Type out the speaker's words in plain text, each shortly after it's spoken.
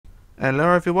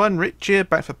Hello everyone, Rich here,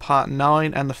 back for part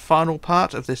 9 and the final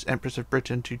part of this Empress of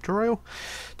Britain tutorial.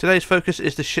 Today's focus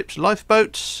is the ship's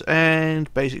lifeboats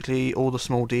and basically all the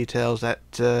small details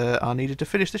that are needed to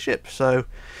finish the ship. So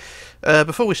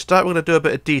before we start, we're going to do a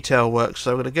bit of detail work.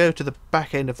 So we're going to go to the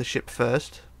back end of the ship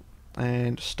first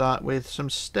and start with some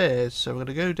stairs. So we're going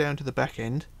to go down to the back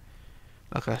end,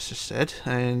 like I just said,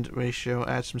 and we shall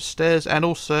add some stairs and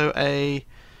also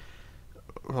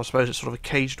I suppose it's sort of a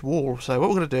caged wall. So what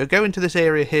we're going to do, go into this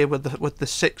area here with the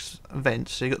 6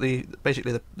 vents. So you got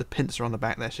basically the pincer on the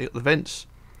back there. So you got the vents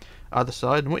either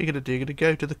side, and what you're going to do, you're going to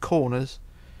go to the corners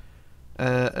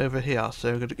over here.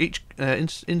 So we're going to each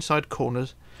inside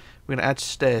corners, we're going to add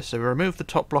stairs. So we remove the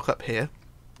top block up here,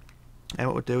 and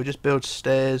what we'll do, we'll just build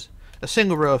stairs, a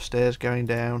single row of stairs going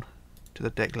down to the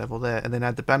deck level there, and then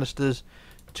add the banisters,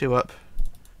 2 up,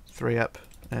 3 up,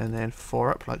 and then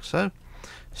 4 up, like so.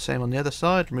 Same on the other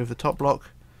side, remove the top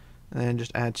block and then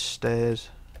just add stairs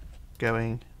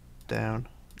going down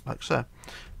like so,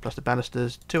 plus the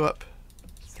banisters, 2 up,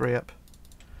 3 up,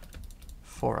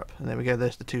 4 up, and there we go,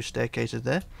 there's the 2 staircases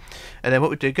there. And then what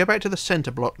we do, go back to the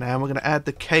centre block now, and we're going to add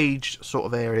the caged sort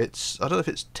of area. I don't know if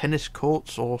it's tennis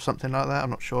courts or something like that,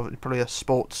 I'm not sure, it's probably a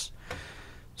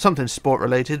something sport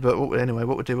related, but anyway,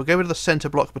 what we'll do, we'll go to the centre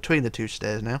block between the 2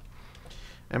 stairs now,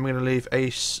 and we're going to leave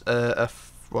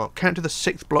well, count to the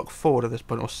 6th block forward at this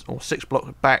point, or 6th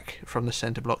block back from the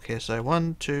centre block here. So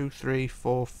 1, 2, 3,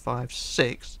 4, 5,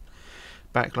 6,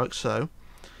 back like so,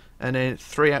 and then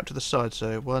 3 out to the side.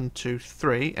 So 1, 2,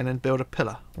 3, and then build a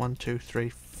pillar. 1, 2, 3,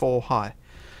 4 high.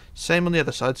 Same on the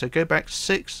other side. So go back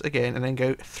 6 again, and then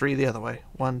go 3 the other way.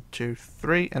 1, 2,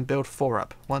 3, and build 4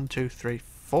 up. 1, 2, 3,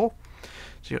 4.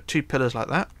 So you got 2 pillars like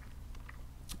that,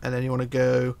 and then you want to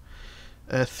go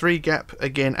 3 gap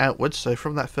again outwards. So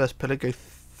from that first pillar, go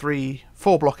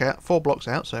 4 blocks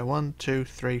out, so 1, 2,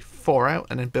 3, 4 out,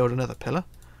 and then build another pillar.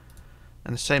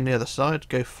 And the same the other side,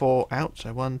 go 4 out,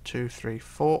 so 1, 2, 3,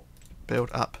 4, build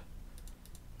up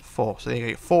 4. So you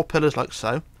get 4 pillars like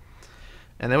so.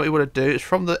 And then what you want to do is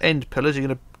from the end pillars, you're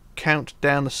going to count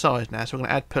down the sides now. So we're going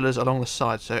to add pillars along the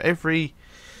side. So we're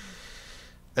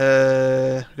going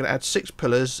to add 6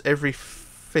 pillars every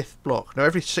 5th block. No,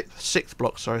 every 6th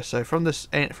block. Sorry. So from the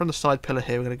side pillar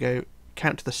here, we're going to go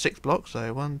count to the 6th block,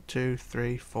 so 1, 2,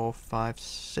 3, 4, 5,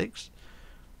 6,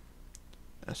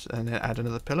 and then add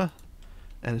another pillar,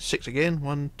 and 6 again,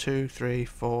 1, 2, 3,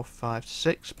 4, 5,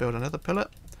 6, build another pillar.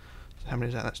 So how many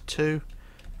is that? That's 2,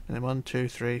 and then 1, 2,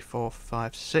 3, 4,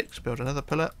 5, 6, build another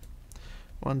pillar.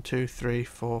 1, 2, 3,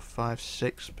 4, 5,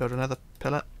 6, build another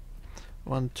pillar.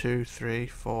 1, 2, 3,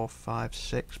 4, 5,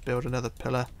 6, build another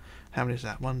pillar. How many is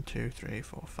that? 1, 2, 3,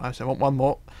 4, 5. So I want one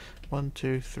more. 1,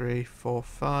 2, 3, 4,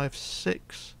 5,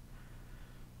 6.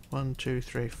 1, 2,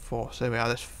 3, 4. So there we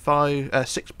are. There's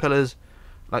 6 pillars,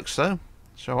 like so.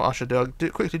 So what I should do, I'll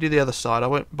quickly do the other side. I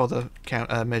won't bother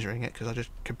measuring it because I just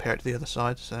compare it to the other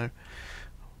side. So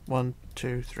 1,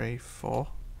 2, 3, 4,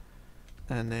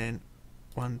 and then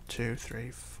 1, 2,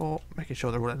 3, 4. Making sure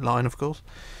they're all in line, of course.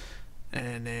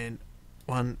 And then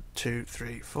 1, 2,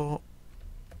 3, 4.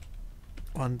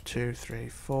 1, 2, 3,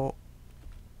 4.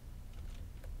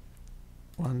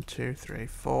 1, 2, 3,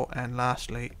 4, and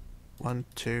lastly 1,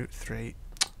 2, 3,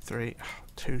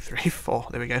 2, 3, 4.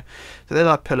 There we go. So there's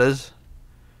our pillars,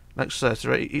 like so.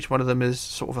 So each one of them is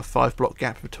sort of a 5 block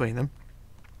gap between them.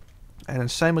 And then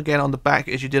same again on the back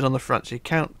as you did on the front. So you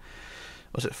count,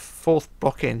 was it 4th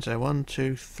block in? So 1,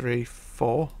 2, 3,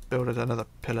 4. Build another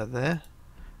pillar there,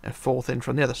 and 4th in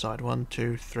from the other side. 1,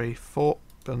 2, 3, 4.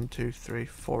 1, 2, 3,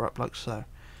 4 up like so.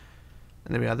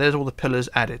 And there we are. There's all the pillars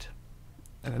added.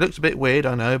 And it looks a bit weird,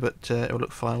 I know, but it will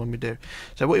look fine when we do.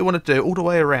 So what you want to do all the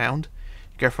way around,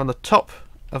 you go from the top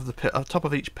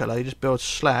of each pillar. You just build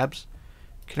slabs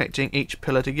connecting each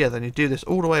pillar together, and you do this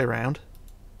all the way around,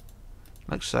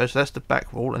 like so. So that's the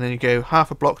back wall, and then you go half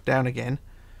a block down again,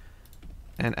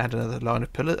 and add another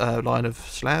line of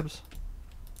slabs,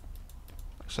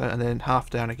 like so, and then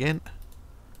half down again,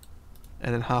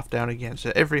 and then half down again.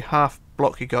 So every half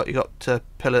block you got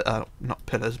not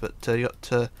pillars, but you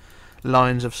got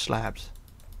lines of slabs.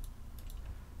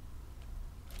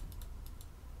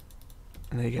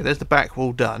 And there you go, there's the back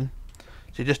wall done.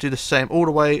 So you just do the same all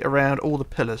the way around all the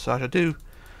pillars. So I should do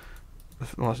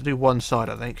one side,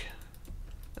 I think,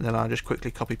 and then I'll just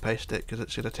quickly copy paste it because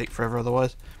it's going to take forever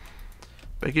otherwise.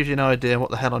 But it gives you an idea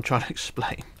what the hell I'm trying to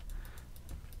explain,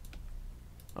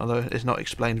 although it's not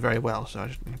explained very well. So I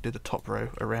just do the top row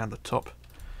around the top,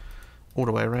 all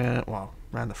the way around, well,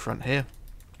 around the front here.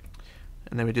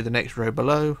 And then we do the next row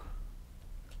below,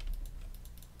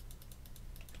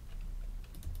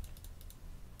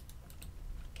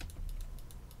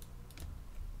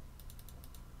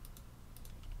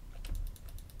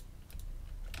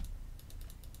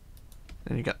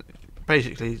 And you got,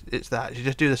 basically it's that. You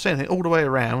just do the same thing all the way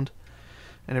around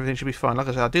and everything should be fine. Like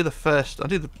I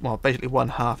said, well, basically one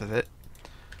half of it,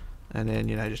 and then,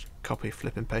 you know, just copy,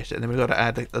 flip and paste it. And then we've got to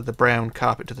add the brown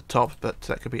carpet to the top, but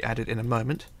that could be added in a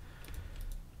moment.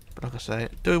 But like I say,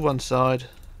 do one side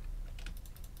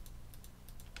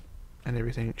and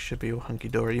everything should be all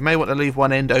hunky-dory. You may want to leave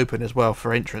one end open as well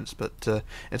for entrance, but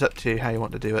it's up to you how you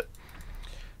want to do it,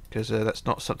 because that's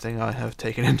not something I have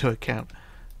taken into account.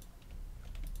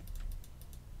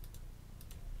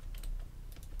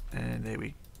 And there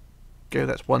we go,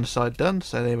 that's one side done.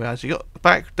 So there we are. So you got the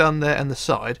back done there and the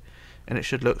side, and it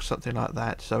should look something like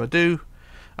that. So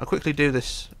I'll quickly do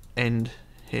this end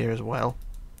here as well.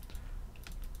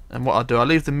 And what I'll do, I'll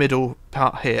leave the middle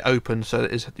part here open so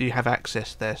that you have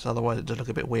access there, so otherwise it does look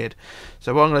a bit weird.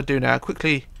 So what I'm going to do now,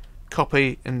 quickly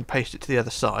copy and paste it to the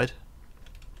other side,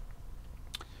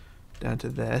 down to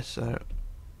there. So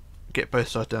get both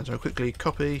sides down. So I'll quickly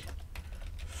copy,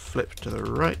 flip to the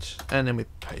right, and then we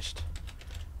paste.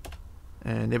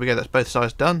 And there we go, that's both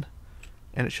sides done,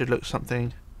 and it should look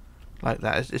something like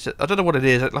that. I don't know what it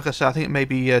is. Like I said, I think it may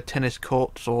be tennis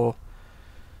courts or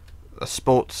a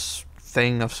sports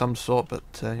thing of some sort, but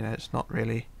you know, it's not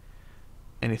really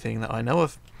anything that I know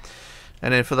of.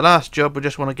 And then for the last job, we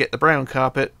just want to get the brown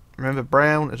carpet. Remember,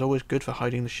 brown is always good for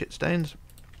hiding the shit stains.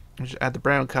 Just add the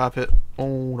brown carpet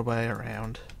all the way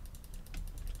around.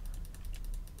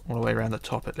 All the way around the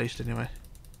top, at least, anyway.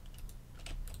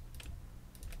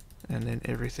 And then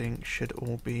everything should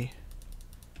all be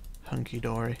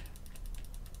hunky-dory.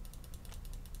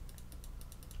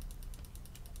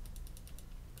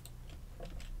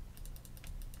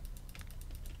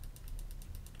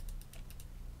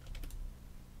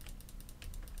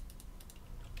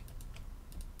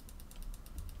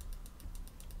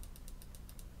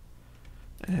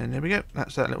 And there we go,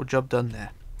 that's that little job done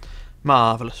there.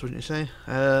 Marvellous, wouldn't you say?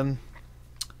 So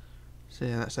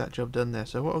yeah, that's that job done there.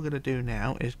 So what we're going to do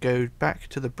now is go back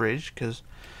to the bridge, because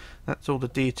that's all the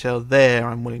detail there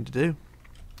I'm willing to do.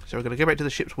 So we're going to go back to the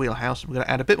ship's wheelhouse. We're going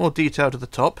to add a bit more detail to the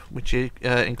top, which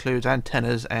includes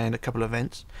antennas and a couple of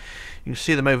vents. You can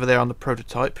see them over there on the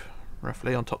prototype,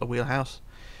 roughly on top of the wheelhouse.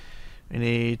 We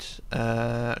need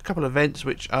a couple of vents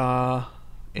which are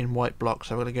in white blocks.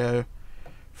 So we're going to go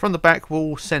from the back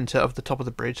wall centre of the top of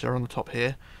the bridge, so we're on the top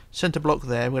here, centre block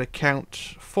there. We're going to count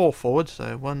 4 forward,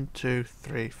 so 1, 2,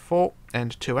 3, 4,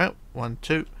 and 2 out, 1,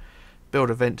 2, build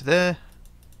a vent there,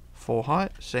 4 high,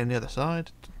 same the other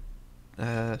side,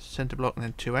 centre block and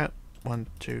then 2 out, 1,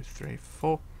 2, 3,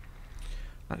 4,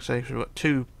 like so. We've got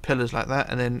 2 pillars like that,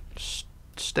 and then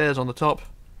stairs on the top,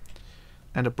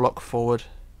 and a block forward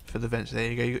for the vents.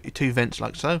 There you go, you got your 2 vents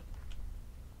like so.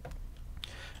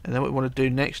 And then what we want to do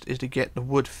next is to get the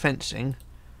wood fencing,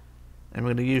 and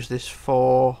we're going to use this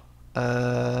for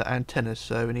antennas.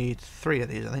 So we need 3 of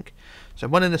these, I think. So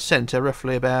one in the centre,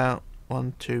 roughly about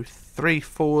 1, 2, 3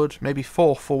 forward, maybe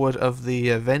 4 forward of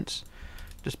the vents.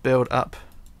 Just build up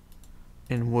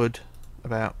in wood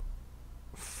about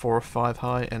 4 or 5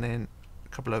 high, and then a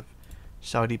couple of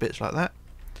sidey bits like that.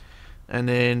 And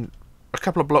then a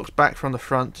couple of blocks back from the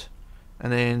front,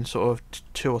 and then sort of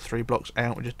 2 or 3 blocks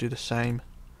out, we just do the same,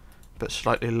 but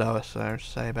slightly lower, so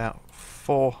say about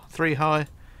 3 high,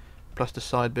 plus the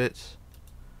side bits.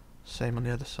 Same on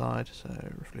the other side, so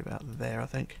roughly about there, I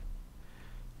think.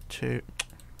 2,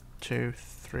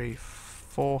 3,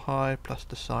 4 high, plus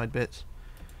the side bits.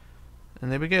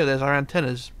 And there we go, there's our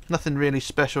antennas. Nothing really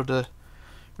special to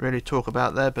really talk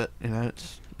about there, but you know,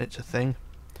 it's a thing.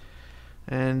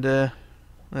 And yeah,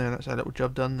 that's our little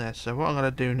job done there. So what I'm going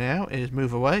to do now is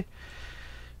move away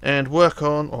and work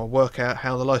out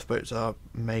how the lifeboats are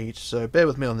made. So bear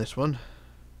with me on this one.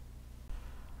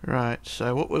 Right,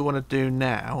 so what we want to do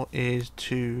now is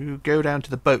to go down to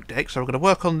the boat deck. So we're going to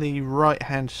work on the right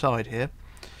hand side here.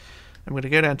 I'm going to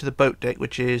go down to the boat deck,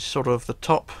 which is sort of the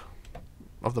top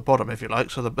of the bottom, if you like.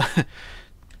 So the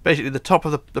basically the top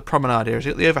of the promenade area. So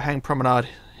you've got the overhang promenade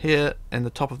here, and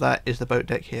the top of that is the boat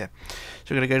deck here.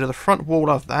 So we're going to go to the front wall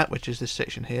of that, which is this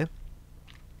section here,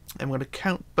 and we're going to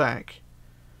count back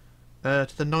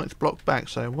to the 9th block back.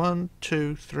 So 1,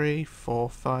 2, 3, 4,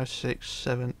 5, 6,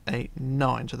 7, 8,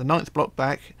 9. So the 9th block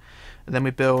back, and then we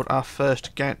build our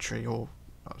first gantry, or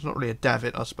it's not really a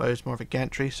davit, I suppose, more of a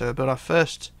gantry. So we build our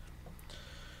first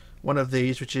one of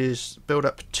these, which is build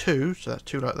up 2, so that's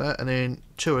 2 like that, and then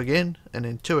 2 again, and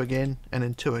then 2 again, and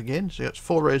then 2 again. So that's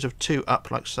 4 rows of 2 up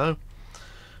like so.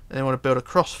 And then we want to build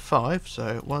across 5,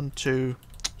 so 1, 2,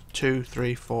 2,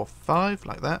 3, 4, 5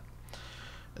 like that.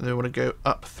 And then we want to go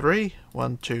up 3,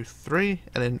 1, 2, 3,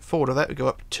 and then forward of that we go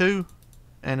up 2,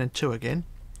 and then 2 again.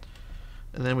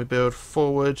 and then we build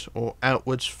forward or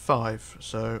outwards 5.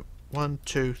 So 1,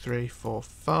 2, 3, 4,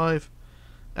 5,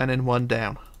 and then 1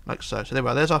 down, like so. So there we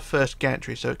are, there's our first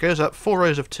gantry. So it goes up 4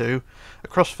 rows of 2,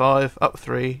 across 5, up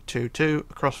 3, 2, 2,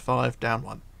 across 5, down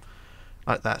 1,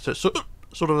 like that. So it's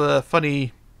sort of a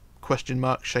funny question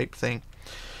mark shaped thing.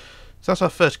 So that's our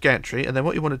first gantry, and then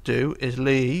what you want to do is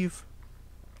leave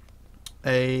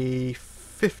a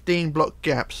 15 block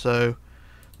gap. So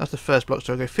that's the first block,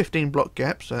 so I'll go 15 block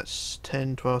gaps. So that's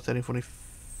 10, 12, 13, 14,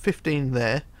 15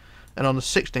 there. And on the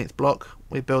 16th block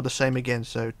we build the same again,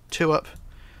 so 2 up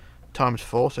times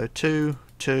 4, so 2,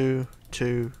 2,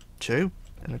 2, 2,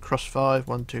 and across 5,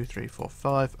 1, 2, 3, 4,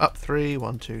 5, up 3,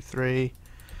 1, 2, 3,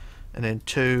 and then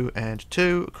 2 and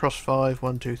 2, across 5,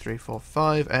 1, 2, 3, 4,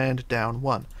 5, and down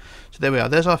 1. So there we are,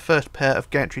 there's our first pair of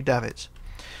gantry davits.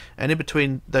 And in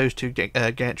between those two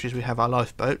gantries we have our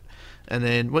lifeboat. And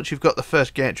then once you've got the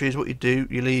first gantries, what you do,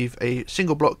 you leave a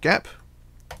single block gap,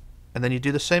 and then you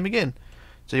do the same again.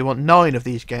 So you want 9 of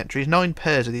these gantries, 9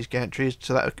 pairs of these gantries,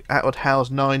 so that would house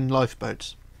 9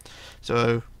 lifeboats.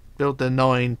 So build the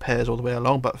 9 pairs all the way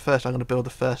along, but first I'm going to build the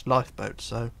first lifeboat.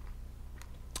 So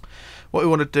what we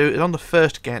want to do is on the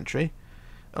first gantry,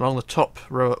 along the top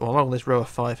row, or along this row of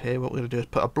 5 here, what we're going to do is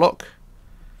put a block.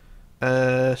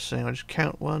 So I'll just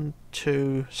count 1,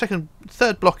 2,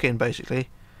 third block in basically.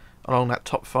 Along that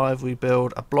top 5 we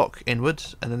build a block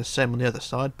inwards, and then the same on the other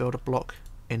side, build a block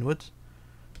inwards,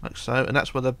 like so, and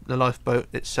that's where the lifeboat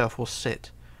itself will sit,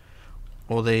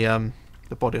 or the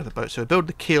body of the boat. So we build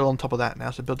the keel on top of that now.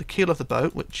 So build the keel of the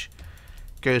boat, which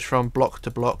goes from block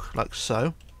to block like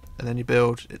so, and then you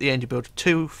build, at the end you build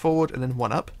 2 forward and then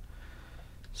 1 up.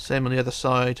 Same on the other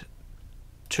side,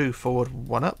 2 forward,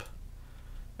 1 up.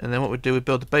 And then what we do, we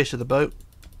build the base of the boat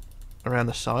around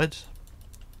the sides,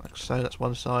 like so. That's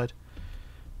one side,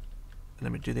 and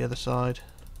then we do the other side,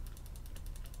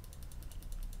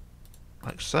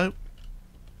 like so.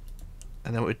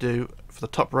 And then what we do for the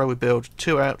top row, we build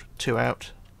 2 out, 2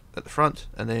 out at the front,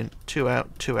 and then 2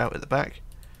 out, 2 out at the back,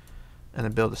 and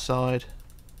then build the side,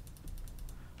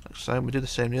 like so. And we do the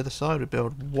same on the other side. We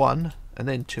build 1 and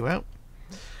then 2 out,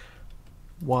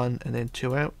 1 and then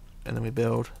 2 out, and then we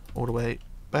build all the way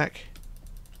back,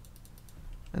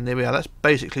 and there we are. That's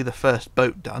basically the first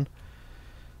boat done.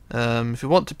 If you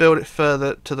want to build it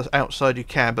further to the outside you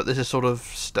can, but this is sort of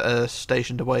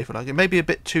stationed away from, like, it may be a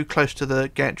bit too close to the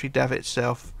gantry davit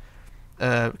itself,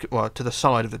 well, to the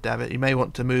side of the davit. You may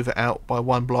want to move it out by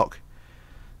 1 block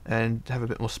and have a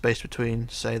bit more space between,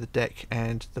 say, the deck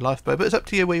and the lifeboat, but it's up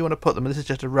to you where you want to put them, and this is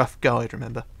just a rough guide,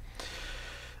 remember.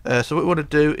 So what we want to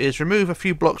do is remove a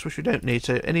few blocks which we don't need.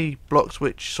 So any blocks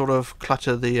which sort of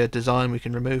clutter the design, we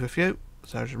can remove a few.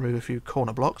 So I'll just remove a few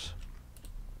corner blocks,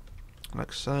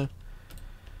 like so.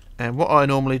 And what I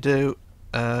normally do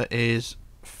is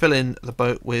fill in the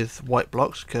boat with white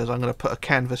blocks, because I'm going to put a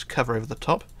canvas cover over the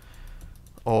top,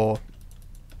 or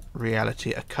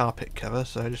reality a carpet cover.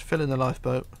 So just fill in the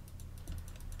lifeboat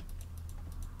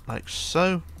like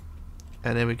so,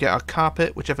 and then we get our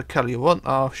carpet, whichever colour you want.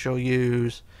 I shall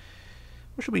use,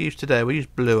 what should we use today? We use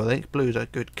blue, I think. Blue's a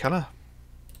good colour.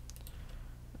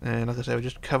 And like I say, we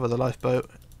just cover the lifeboat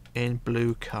in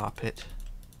blue carpet.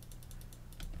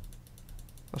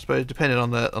 I suppose depending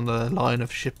on the line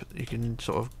of ship, you can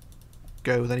sort of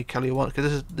go with any colour you want,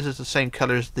 because this is the same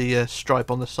colour as the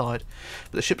stripe on the side.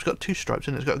 But the ship's got 2 stripes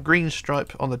in it. It's got a green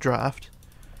stripe on the draft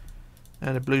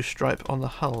and a blue stripe on the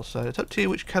hull. So it's up to you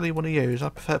which colour you want to use. I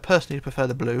personally prefer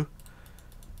the blue,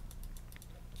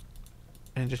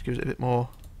 and it just gives it a bit more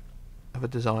of a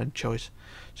design choice.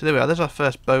 So there we are, there's our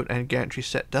first boat and gantry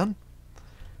set done,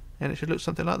 and it should look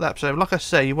something like that. So like I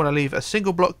say, you want to leave a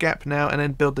single block gap now, and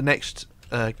then build the next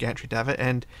gantry davit,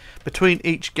 and between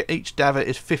each davit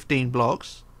is 15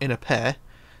 blocks in a pair,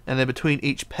 and then between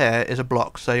each pair is a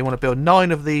block. So you want to build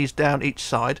 9 of these down each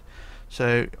side.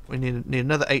 So we need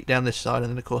another 8 down this side,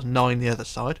 and then of course 9 the other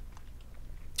side,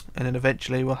 and then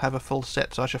eventually we'll have a full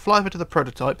set. So I shall fly over to the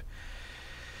prototype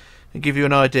and give you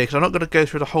an idea, because I'm not going to go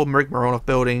through the whole rigmarole of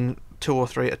building 2 or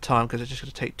 3 at a time, because it's just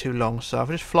going to take too long. So I'll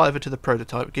just fly over to the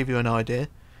prototype, give you an idea.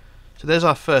 So there's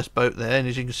our first boat there, and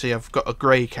as you can see, I've got a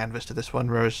grey canvas to this one,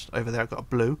 whereas over there I've got a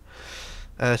blue.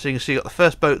 So you can see you've got the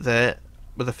first boat there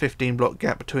with a 15 block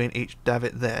gap between each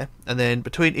davit there, and then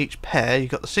between each pair you've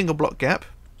got the single block gap,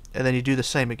 and then you do the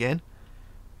same again,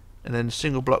 and then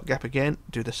single block gap again,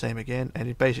 do the same again, and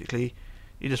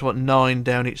you just want 9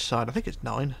 down each side. I think it's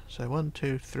 9. So 1,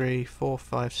 2, 3, 4,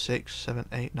 5, 6, 7,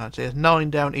 8, 9. So there's 9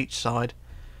 down each side,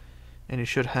 and you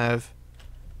should have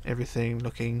everything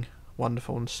looking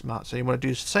wonderful and smart. So you want to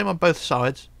do the same on both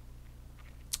sides,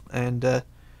 and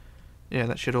yeah,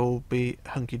 that should all be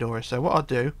hunky-dory. So what I'll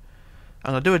do,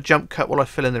 I'm going to do a jump cut while I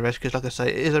fill in the rest, because like I say,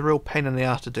 it is a real pain in the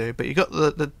ass to do. But you got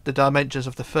the dimensions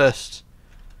of the first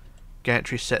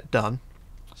gantry set done.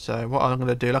 So what I'm going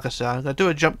to do, like I say, I'm going to do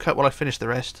a jump cut while I finish the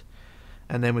rest,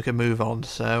 and then we can move on.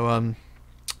 So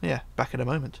yeah, back in a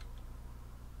moment.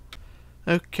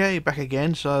 Okay, back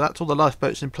again. So that's all the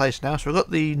lifeboats in place now. So we've got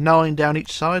the 9 down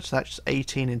each side, so that's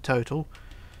 18 in total.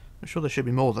 I'm sure there should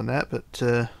be more than that,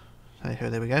 but hey ho,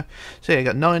 there we go. So yeah, you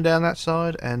got 9 down that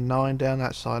side and 9 down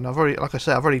that side. And I've already, like I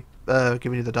said, I've already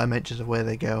given you the dimensions of where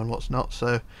they go and what's not,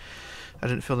 so I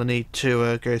didn't feel the need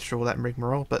to go through all that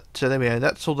rigmarole. But there we go.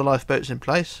 That's all the lifeboats in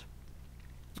place,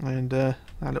 and that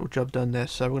little job done there.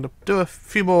 So we're going to do a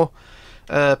few more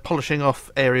polishing off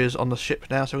areas on the ship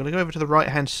now. So we're going to go over to the right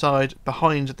hand side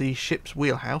behind the ship's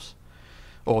wheelhouse,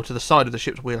 or to the side of the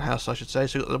ship's wheelhouse, I should say.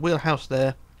 So we've got the wheelhouse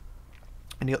there,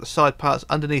 and you've got the side parts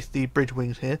underneath the bridge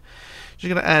wings here. So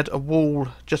you're going to add a wall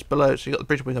just below, so you've got the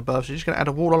bridge wing above, so you're just going to add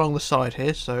a wall along the side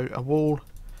here. So a wall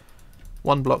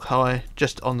 1 block high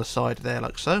just on the side there,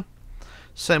 like so.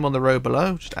 Same on the row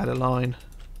below, just add a line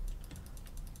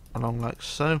along like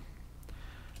so.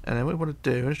 And then what we want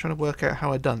to do, I'm just trying to work out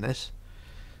how I've done this.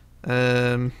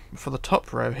 For the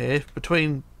top row here,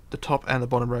 between the top and the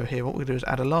bottom row here, what we do is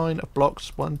add a line of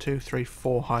blocks 1, 2, 3,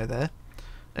 4 high there.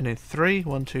 And then 3,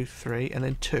 1, 2, 3, and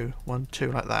then 2, 1,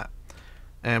 2, like that.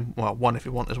 And well, 1 if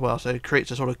you want as well. So it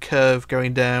creates a sort of curve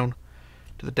going down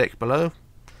to the deck below.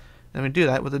 And we do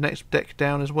that with the next deck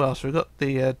down as well. So we've got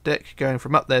the deck going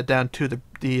from up there down to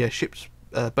the ship's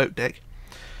boat deck.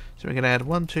 So we're going to add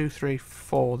 1, 2, 3,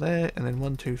 4 there, and then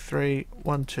 1, 2, 3,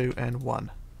 1, 2, and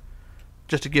 1.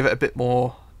 Just to give it a bit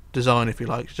more design, if you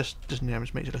like. Just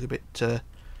makes it look a bit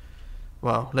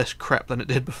well, less crap than it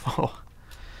did before.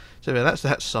 So yeah, that's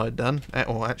that side done.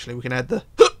 Or actually, we can add the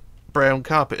brown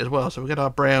carpet as well. So we get our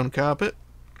brown carpet.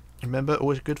 Remember,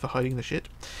 always good for hiding the shit.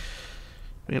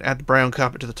 We can add the brown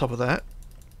carpet to the top of that,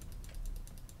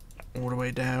 all the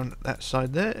way down that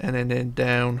side there, and then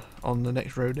down on the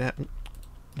next row down,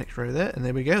 next row there, and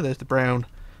there we go. There's the brown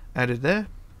added there.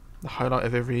 The highlight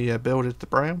of every build is the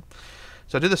brown.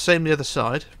 So I do the same the other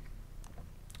side.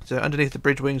 So underneath the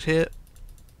bridge wings here,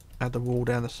 add the wall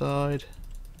down the side,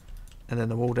 and then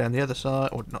the wall down the other side,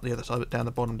 or not the other side, but down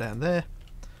the bottom down there.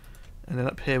 And then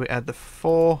up here we add the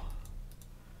 4,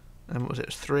 and what was it? It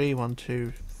was 3, 1,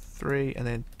 2, 3, and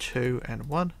then 2 and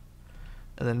 1.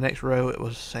 And then the next row it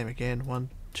was the same again, 1,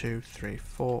 2, 3,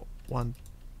 4, 1,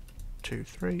 2,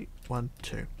 3, 1,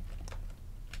 2,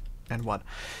 and 1.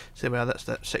 So well, that's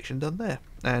that section done there.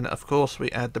 And of course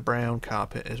we add the brown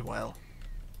carpet as well.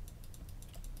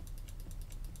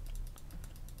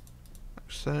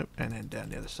 Like so, and then down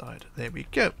the other side. There we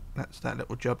go. That's that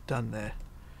little job done there.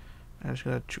 I'm just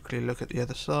going to quickly look at the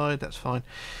other side. That's fine.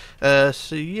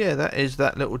 So yeah, that is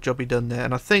that little jobby done there.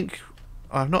 And I think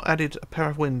I've not added a pair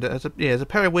of windows. Yeah, there's a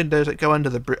pair of windows that go under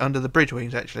the bridge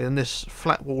wings actually, and this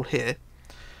flat wall here.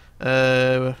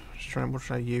 What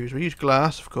should I use? We use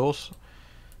glass, of course.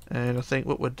 And I think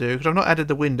what we'll do, because I've not added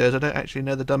the windows, I don't actually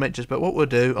know the dimensions, but what we'll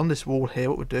do on this wall here,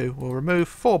 what we'll do, we'll remove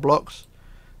 4 blocks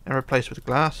and replace with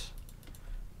glass.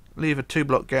 Leave a 2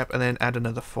 block gap and then add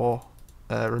another 4.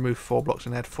 Remove 4 blocks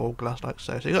and add 4 glass like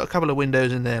so. So you've got a couple of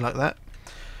windows in there like that.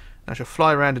 I shall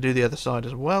fly around to do the other side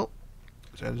as well.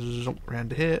 So zoom around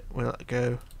to here, we'll let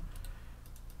go.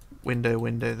 Window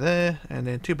there, and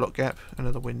then 2 block gap,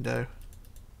 another window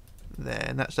there,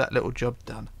 and that's that little job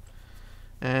done.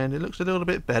 And it looks a little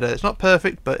bit better. It's not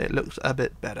perfect, but it looks a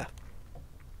bit better.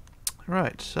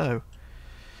 Right, so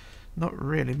not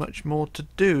really much more to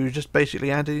do, just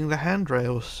basically adding the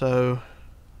handrails. So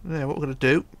yeah, what we're going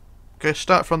to do, go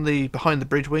start from the behind the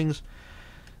bridge wings,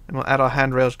 and we'll add our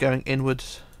handrails going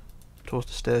inwards towards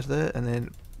the stairs there, and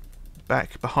then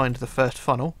back behind the first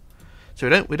funnel. So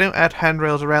we don't add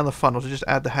handrails around the funnels, we just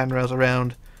add the handrails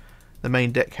around the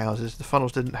main deck houses. The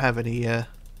funnels didn't have any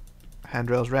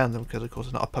handrails around them because of course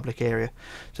it's not a public area.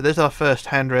 So there's our first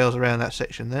handrails around that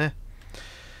section there,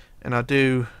 and I'll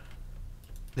do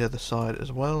the other side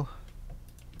as well,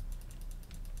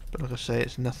 but like I say,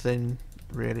 it's nothing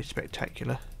really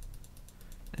spectacular,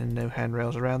 and no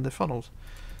handrails around the funnels.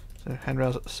 So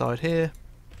handrails at the side here,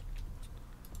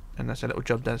 and that's a little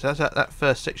job done. So that's that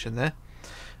first section there.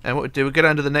 And what we do, we go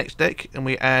down to the next deck and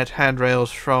we add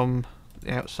handrails from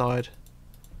the outside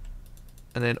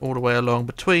and then all the way along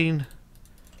between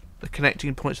the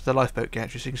connecting points of the lifeboat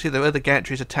gantry. So you can see the other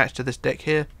gantry is attached to this deck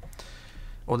here,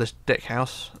 or this deck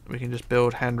house. We can just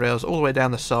build handrails all the way down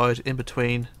the side in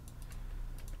between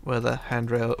where the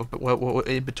handrail, well,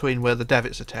 in between where the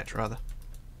davits attach rather.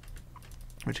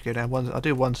 Which go down one. I'll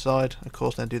do one side, of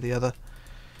course, then do the other.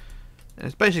 And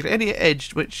it's basically any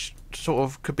edge which sort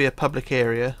of could be a public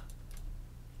area,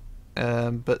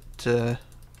 but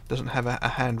doesn't have a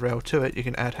handrail to it. You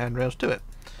can add handrails to it.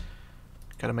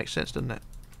 Kind of makes sense, doesn't it?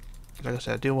 Like I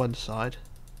said, I do one side,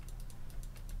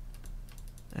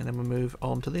 and then we'll move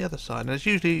on to the other side. And it's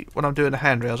usually when I'm doing the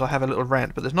handrails I have a little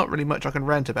rant, but there's not really much I can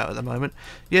rant about at the moment.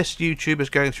 Yes, YouTube is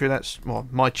going through that, well,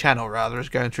 my channel rather, is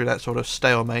going through that sort of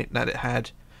stalemate that it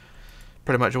had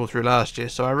pretty much all through last year,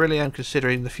 so I really am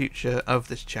considering the future of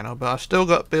this channel, but I've still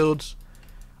got builds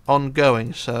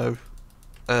ongoing, so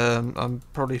I'm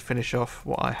probably finish off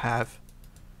what I have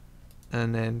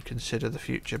and then consider the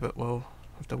future, but we'll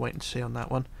have to wait and see on that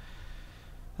one.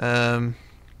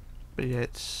 But yeah,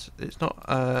 it's not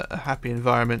a happy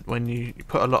environment when you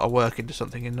put a lot of work into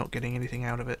something and not getting anything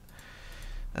out of it.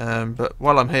 But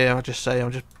while I'm here, I'll just say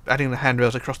I'm just adding the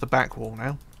handrails across the back wall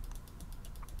now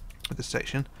of this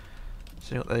section.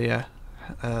 So you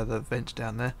got the vents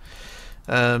down there.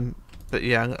 But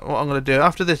yeah, what I'm going to do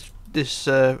after this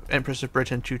Empress of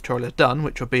Britain tutorial is done,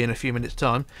 which will be in a few minutes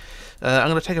time, I'm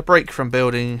going to take a break from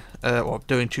building or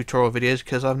doing tutorial videos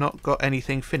because I've not got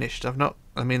anything finished.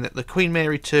 I mean, the Queen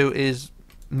Mary 2 is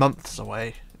months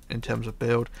away in terms of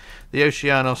build. The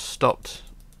Oceanos stopped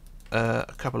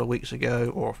a couple of weeks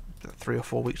ago, or 3 or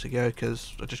 4 weeks ago,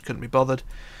 because I just couldn't be bothered.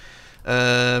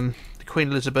 The Queen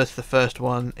Elizabeth, the first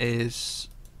one, is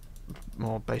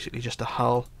more basically just a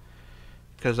hull,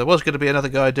 because there was going to be another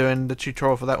guy doing the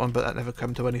tutorial for that one, but that never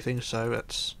come to anything, so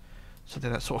that's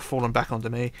something that's sort of fallen back onto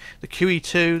me. The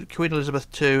QE2, Queen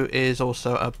Elizabeth 2, is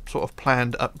also a sort of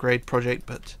planned upgrade project,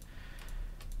 but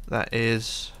that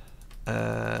is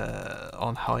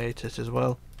on hiatus as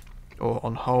well, or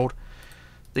on hold.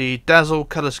 The Dazzle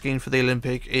colour scheme for the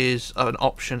Olympic is an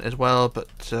option as well, but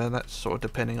that's sort of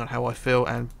depending on how I feel,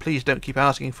 and please don't keep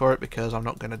asking for it because I'm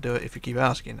not going to do it if you keep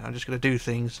asking. I'm just going to do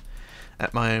things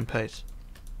at my own pace.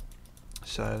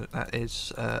 So that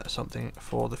is something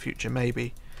for the future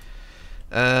maybe.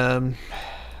 I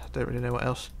don't really know what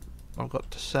else I've got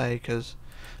to say because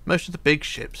most of the big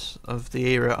ships of the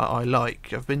era I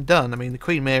like have been done. I mean, the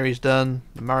Queen Mary's done,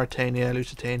 the Mauretania,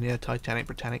 Lusitania, Titanic,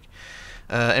 Britannic,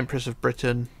 Empress of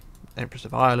Britain, Empress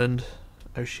of Ireland,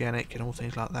 Oceanic, and all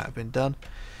things like that have been done.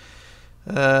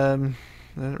 I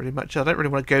don't really want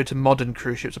to go to modern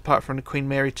cruise ships apart from the Queen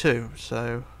Mary 2,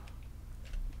 so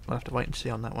we'll have to wait and see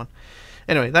on that one.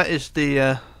 Anyway, that is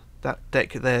the that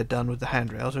deck there done with the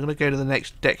handrails. I'm going to go to the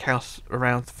next deck house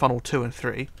around funnel 2 and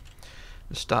 3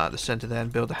 and start at the centre there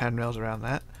and build the handrails around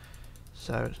that.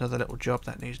 So it's another little job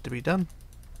that needs to be done.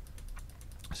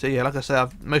 So yeah, like I say,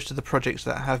 most of the projects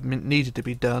that have needed to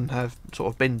be done have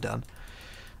sort of been done.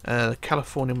 The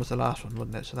Californian was the last one,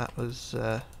 wasn't it? So that was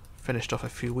finished off a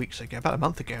few weeks ago, about a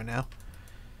month ago now.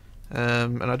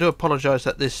 And I do apologise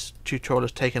that this tutorial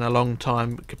has taken a long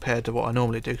time compared to what I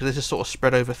normally do, because this is sort of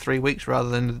spread over 3 weeks rather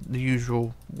than the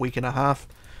usual week and a half.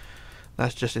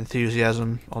 That's just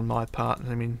enthusiasm on my part.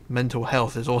 I mean, mental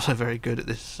health is also very good at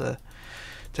this.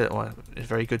 It's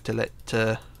very good to let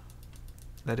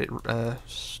it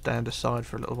stand aside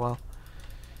for a little while.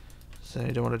 So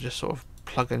you don't want to just sort of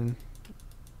plug and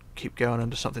keep going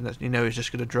under something that you know is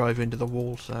just going to drive you into the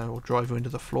wall, or drive you into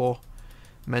the floor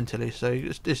mentally. So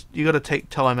you got to take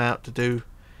time out to do,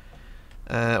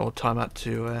 or time out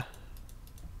to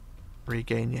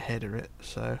regain your head of it.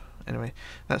 So anyway,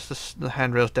 that's the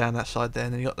handrails down that side there,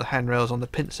 and then you got the handrails on the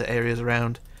pincer areas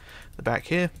around the back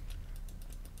here.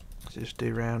 So just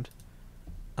do round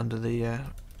under the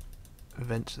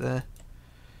vents there.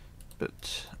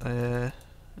 But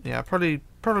yeah, I'll probably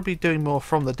be doing more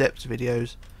from the depths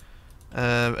videos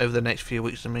over the next few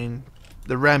weeks. I mean,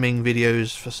 the ramming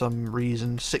videos, for some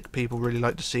reason, sick people really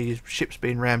like to see ships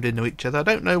being rammed into each other. I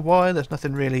don't know why. There's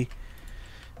nothing really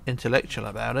intellectual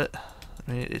about it.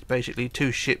 I mean, it's basically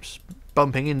two ships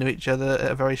bumping into each other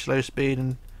at a very slow speed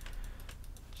and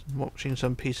watching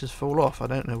some pieces fall off. I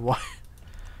don't know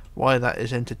why that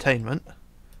is entertainment,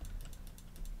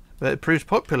 but it proves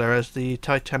popular, as the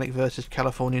Titanic versus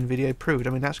Californian video proved. I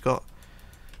mean, that's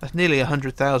nearly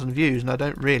 100,000 views, and I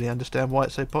don't really understand why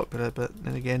it's so popular. But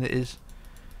then again, it is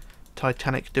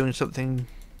Titanic doing something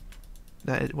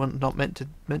that it was not meant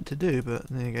to do. But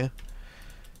there you go.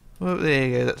 Well, there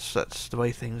you go. That's the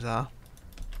way things are.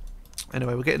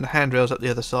 Anyway, we're getting the handrails up the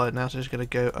other side now, so I'm just going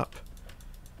to go up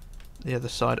the other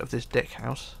side of this deck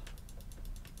house,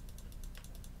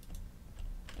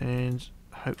 and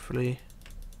hopefully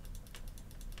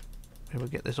we will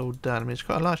get this all done. I mean, it's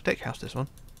quite a large deck house, this one.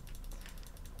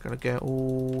 Got to go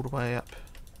all the way up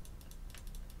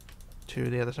to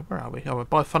the other side. Where are we? Oh, we're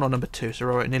by funnel number 2, so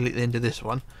we're nearly at the end of this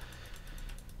one.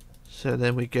 So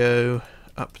then we go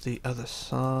up the other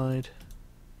side,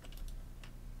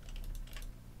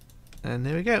 and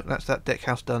there we go. That's that deck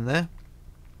house done there.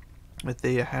 with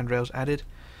the handrails added.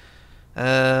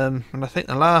 And I think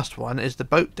the last one is the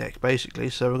boat deck, basically.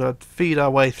 So we're going to feed our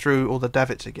way through all the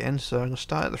davits again. So I'm going to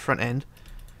start at the front end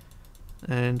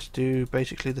and do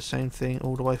basically the same thing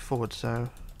all the way forward. So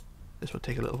this will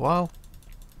take a little while,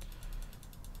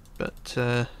 but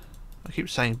I keep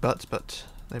saying but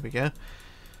there we go.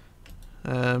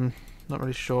 Not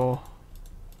really sure.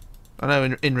 I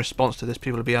know in response to this,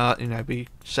 people will be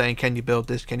saying, "Can you build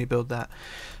this? Can you build that?"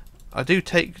 I do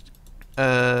take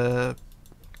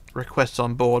requests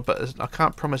on board, but I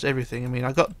can't promise everything. I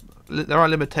mean, there are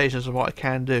limitations of what I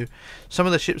can do. Some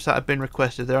of the ships that have been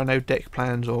requested, there are no deck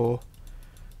plans or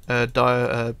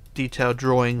detailed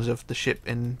drawings of the ship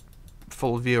in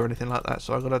full view or anything like that.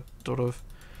 So I've got to sort of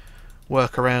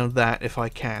work around that if I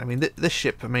can. I mean, this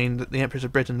ship, the Empress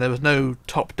of Britain, there was no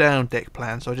top-down deck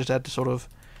plan, so I just had to sort of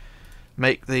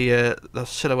make the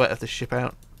silhouette of the ship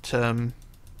out,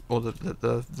 or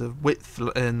the width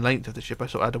and length of the ship. I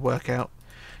sort of had to work out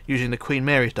using the Queen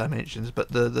Mary's dimensions, but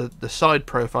the side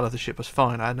profile of the ship was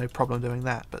fine. I had no problem doing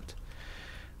that, but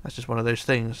that's just one of those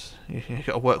things. You've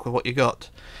got to work with what you got,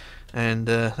 and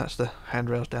that's the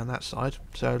handrails down that side.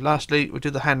 So lastly, we'll do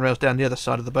the handrails down the other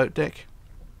side of the boat deck,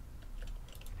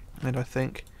 and I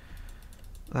think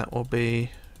that will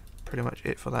be pretty much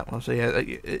it for that one. So yeah,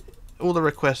 all the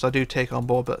requests I do take on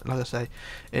board, but like I say,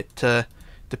 it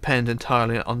depends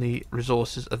entirely on the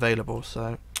resources available.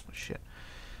 So shit.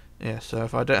 Yeah, so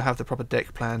if I don't have the proper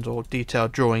deck plans or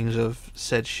detailed drawings of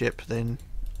said ship, then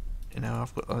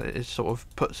I've got it sort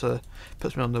of puts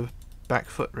me on the back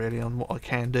foot really on what I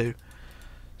can do.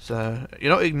 So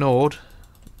you're not ignored.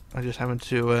 I'm just having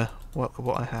to work with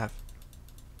what I have.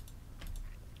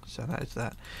 So that is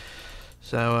that.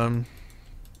 So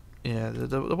yeah,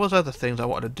 there was other things I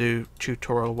wanted to do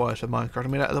tutorial wise for Minecraft. I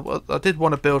mean, I did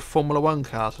want to build Formula 1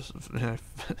 cars,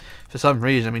 for some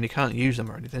reason. I mean, you can't use them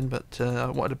or anything, but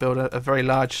I wanted to build a very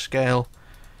large scale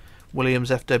Williams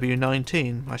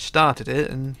FW19. I started it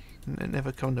and it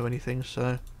never come to anything,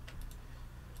 so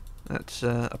that's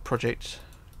a project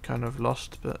kind of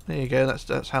lost. But there you go.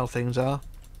 That's how things are.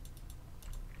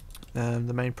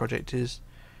 The main project is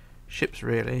ships,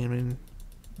 really. I mean,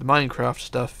 the Minecraft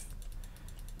stuff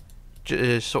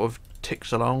sort of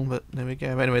ticks along, but there we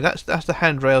go. Anyway, that's the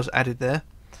handrails added there,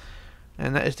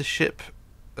 and that is the ship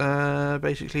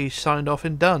basically signed off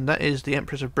and done. That is the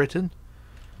Empress of Britain,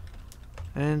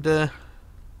 and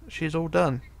she's all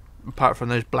done, apart from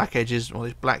those black edges or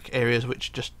those black areas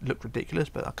which just look ridiculous,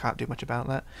 but I can't do much about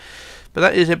that. But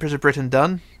that is Empress of Britain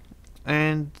done,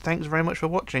 and thanks very much for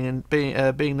watching and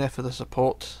being there for the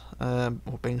support,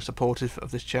 or being supportive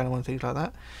of this channel and things like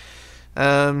that.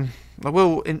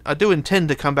 I do intend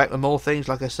to come back with more things,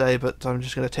 like I say, but I'm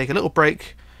just going to take a little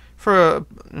break for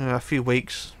a few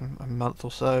weeks, a month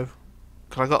or so,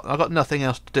 because I got nothing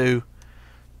else to do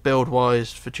build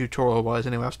wise, for tutorial wise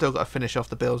anyway. I've still got to finish off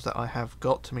the builds that I have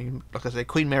got. I mean, like I say,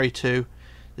 Queen Mary 2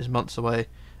 is months away.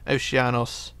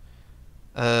 Oceanos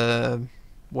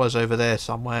was over there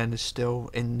somewhere and is still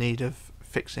in need of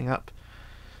fixing up.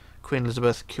 Queen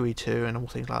Elizabeth QE2 and all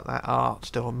things like that are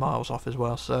still miles off as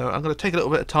well, so I'm going to take a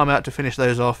little bit of time out to finish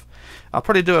those off. I'll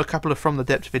probably do a couple of From the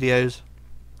Depths videos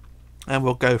and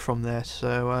we'll go from there,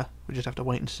 so we just have to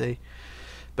wait and see.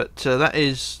 But that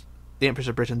is the Empress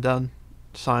of Britain done,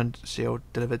 signed, sealed,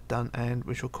 delivered, done, and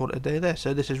we shall call it a day there.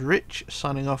 So this is Rich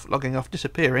signing off, logging off,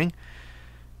 disappearing,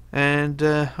 and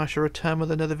I shall return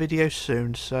with another video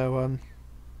soon, so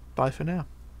bye for now.